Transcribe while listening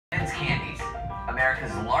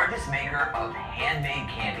America's largest maker of handmade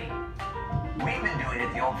candy. We've been doing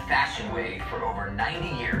it the old-fashioned way for over 90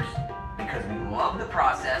 years because we love the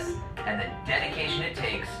process and the dedication it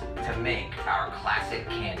takes to make our classic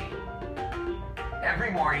candy.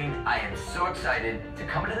 Every morning, I am so excited to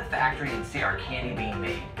come into the factory and see our candy being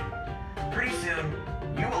made. Pretty soon,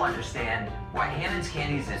 you will understand why Hammond's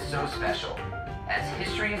Candies is so special, as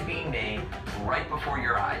history is being made right before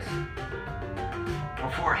your eyes.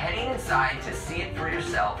 Before heading inside to see it for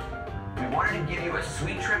yourself, we wanted to give you a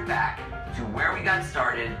sweet trip back to where we got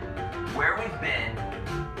started, where we've been,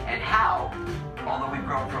 and how, although we've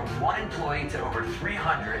grown from 1 employee to over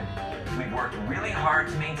 300, we've worked really hard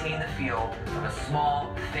to maintain the feel of a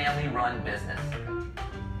small, family-run business.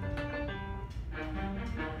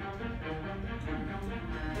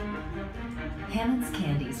 Hammond's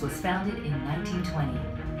Candies was founded in 1920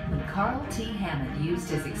 when Carl T. Hammond used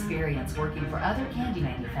his experience working for other candy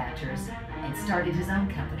manufacturers and started his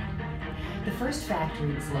own company. The first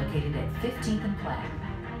factory was located at 15th and Platt.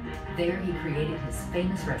 There he created his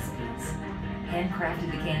famous recipes,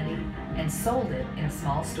 handcrafted the candy, and sold it in a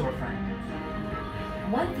small storefront.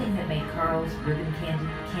 One thing that made Carl's ribbon candy,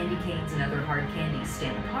 candy canes, and other hard candies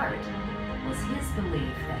stand apart was his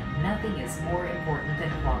belief that nothing is more important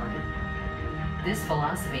than quality. This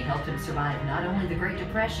philosophy helped him survive not only the Great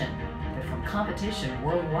Depression, but from competition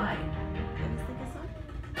worldwide.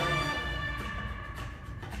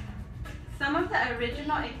 Some of the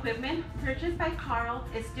original equipment purchased by Carl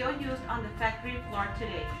is still used on the factory floor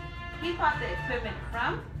today. He bought the equipment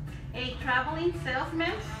from a traveling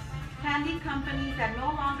salesman, candy companies that no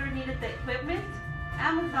longer needed the equipment,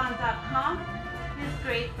 Amazon.com, his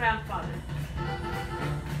great-grandfather.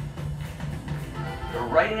 The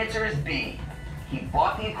right answer is B. He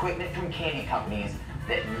bought the equipment from candy companies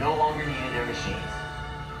that no longer needed their machines.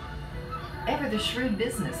 Ever the shrewd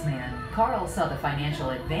businessman, Carl saw the financial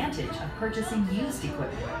advantage of purchasing used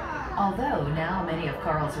equipment. Although now many of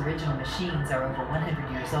Carl's original machines are over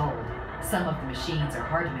 100 years old, some of the machines are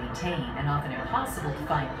hard to maintain and often impossible to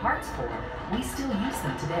find parts for, we still use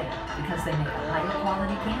them today because they make a higher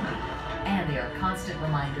quality candy, and they are a constant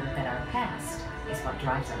reminder that our past is what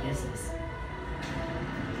drives our business.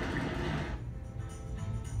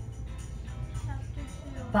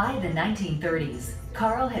 By the 1930s,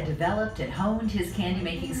 Carl had developed and honed his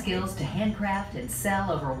candy-making skills to handcraft and sell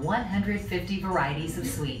over 150 varieties of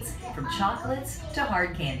sweets, from chocolates to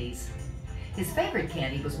hard candies. His favorite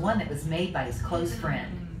candy was one that was made by his close friend.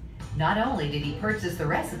 Not only did he purchase the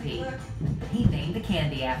recipe, but he named the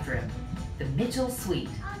candy after him. The Mitchell Sweet,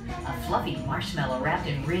 a fluffy marshmallow wrapped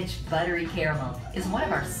in rich, buttery caramel, is one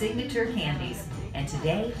of our signature candies. And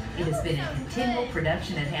today, it has been in continual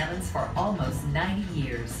production at Hammond's for almost 90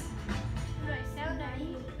 years.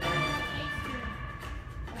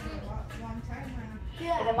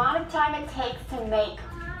 The amount of time it takes to make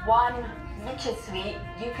one Mitchell Sweet,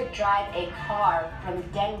 you could drive a car from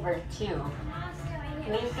Denver to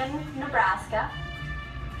Lincoln, Nebraska,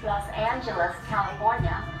 Los Angeles,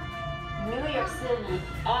 California, New York City,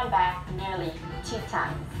 and back nearly 2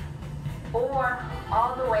 times, or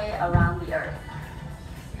all the way around the earth.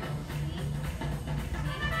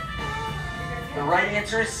 The right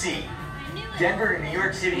answer is C. Denver to New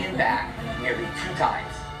York City and back nearly 2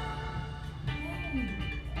 times.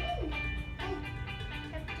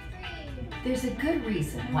 There's a good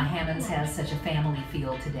reason why Hammond's has such a family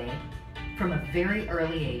feel today. From a very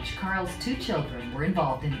early age, Carl's 2 children were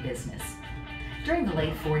involved in the business. During the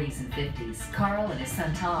late 40s and 50s, Carl and his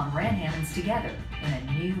son Tom ran Hammond's together in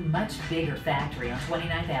a new, much bigger factory on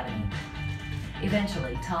 29th Avenue.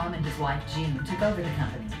 Eventually, Tom and his wife June took over the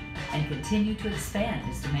company and continued to expand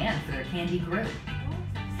as demand for their candy grew.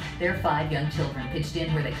 Their 5 young children pitched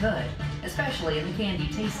in where they could, especially in the candy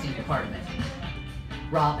tasting department.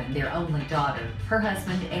 Robin, their only daughter, her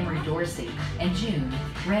husband Emery Dorsey, and June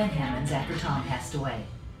ran Hammond's after Tom passed away.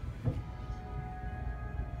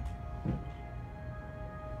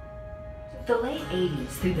 The late 80s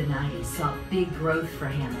through the 90s saw big growth for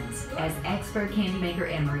Hammond's as expert candy maker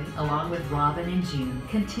Emery, along with Robin and June,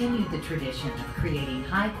 continued the tradition of creating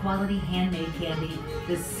high-quality handmade candy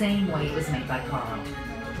the same way it was made by Carl.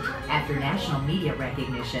 After national media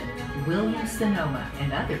recognition, Williams-Sonoma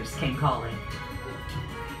and others came calling.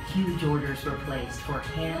 Huge orders were placed for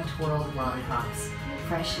hand-twirled lollipops,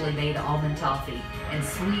 freshly made almond toffee, and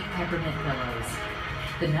sweet peppermint pillows.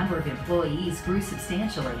 The number of employees grew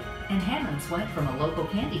substantially, and Hammond's went from a local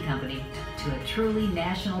candy company to a truly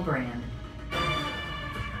national brand.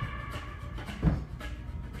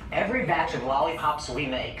 Every batch of lollipops we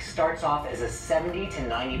make starts off as a 70 to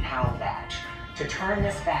 90 pound batch To turn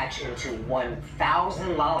this batch into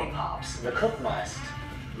 1,000 lollipops, the cook must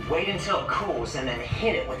wait until it cools and then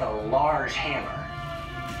hit it with a large hammer.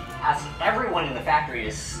 Ask everyone in the factory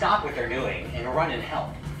to stop what they're doing and run and help.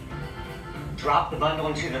 Drop the bundle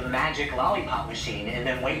into the magic lollipop machine and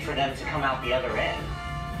then wait for them to come out the other end.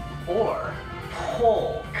 Or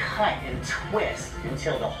pull, cut, and twist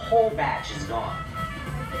until the whole batch is gone.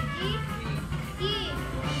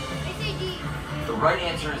 The right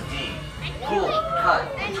answer is D. Pull,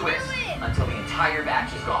 cut, and twist until the entire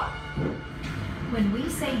batch is gone. When we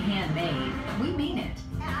say handmade, we mean it.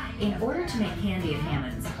 In order to make candy at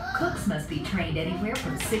Hammond's, cooks must be trained anywhere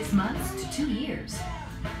from 6 months to 2 years.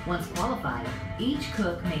 Once qualified, each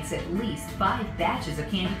cook makes at least 5 batches of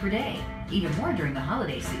candy per day, even more during the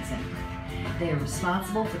holiday season. They are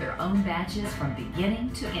responsible for their own batches from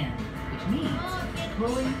beginning to end, which means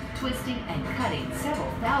pulling, twisting, and cutting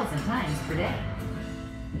several thousand times per day.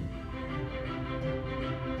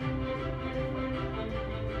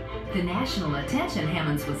 The national attention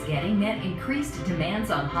Hammond's was getting meant increased demands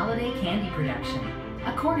on holiday candy production,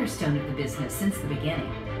 a cornerstone of the business since the beginning.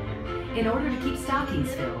 In order to keep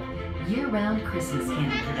stockings filled, year-round Christmas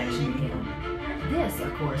candy production began. This,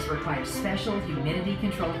 of course, requires special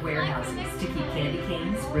humidity-controlled warehouses to keep candy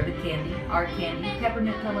canes, ribbon candy, art candy,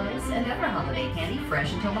 peppermint pillows, and other holiday candy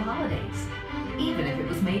fresh until the holidays, even if it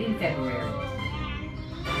was made in February.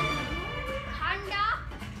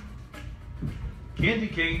 Candy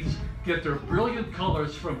canes get their brilliant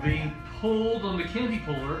colors from being pulled on the candy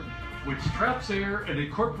puller, which traps air and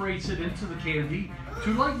incorporates it into the candy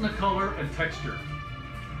to lighten the color and texture.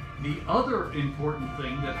 The other important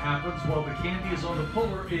thing that happens while the candy is on the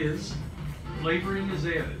puller is flavoring is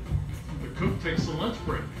added. The cook takes a lunch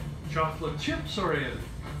break. Chocolate chips are added.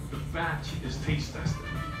 The batch is taste tested.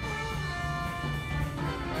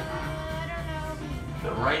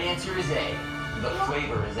 The right answer is A. The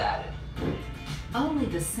flavor is added. Only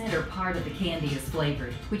the center part of the candy is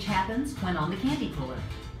flavored, which happens when on the candy puller.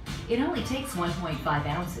 It only takes 1.5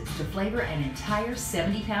 ounces to flavor an entire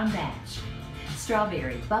 70-pound batch.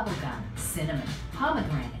 Strawberry, bubblegum, cinnamon,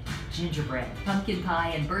 pomegranate, gingerbread, pumpkin pie,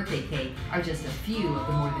 and birthday cake are just a few of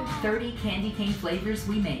the more than 30 candy cane flavors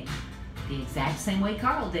we make. The exact same way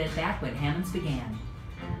Carl did back when Hammond's began.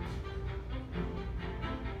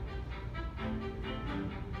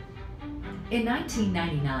 In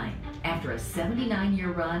 1999, after a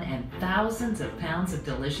 79-year run and thousands of pounds of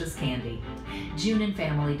delicious candy, June and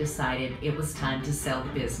family decided it was time to sell the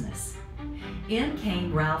business. In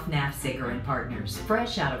came Ralph Nafziger and Partners,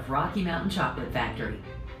 fresh out of Rocky Mountain Chocolate Factory.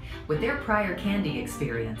 With their prior candy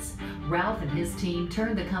experience, Ralph and his team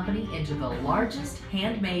turned the company into the largest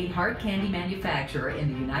handmade hard candy manufacturer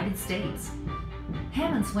in the United States.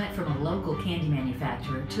 Hammond's went from a local candy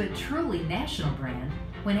manufacturer to a truly national brand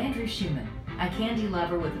when Andrew Schumann, a candy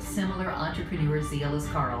lover with a similar entrepreneur zeal as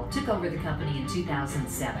Carl, took over the company in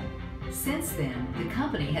 2007. Since then, the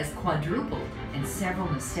company has quadrupled, and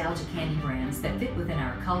several nostalgic candy brands that fit within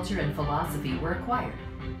our culture and philosophy were acquired.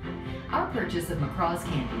 Our purchase of McCraw's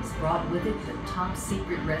Candies brought with it the top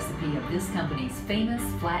secret recipe of this company's famous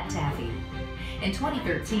flat taffy. In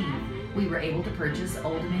 2013, we were able to purchase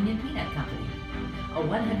Old Dominion Peanut Company, a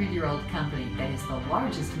 100-year-old company that is the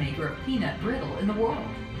largest maker of peanut brittle in the world.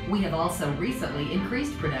 We have also recently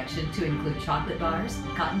increased production to include chocolate bars,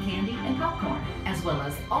 cotton candy, and popcorn, as well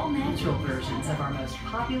as all-natural versions of our most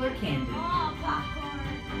popular candy.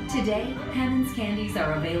 Today, Hammond's candies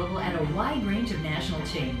are available at a wide range of national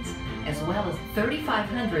chains, as well as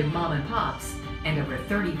 3,500 mom and pops and over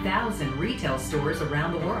 30,000 retail stores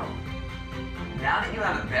around the world. Now that you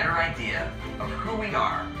have a better idea of who we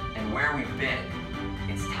are and where we've been,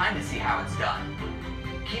 it's time to see how it's done.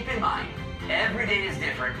 Keep in mind, every day is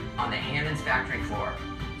different on the Hammond's factory floor,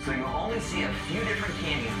 so you'll only see a few different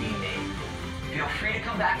candies being made. Feel free to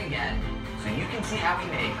come back again so you can see how we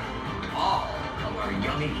make all of our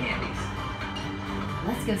yummy candies.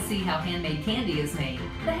 Let's go see how handmade candy is made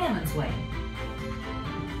the Hammond's way.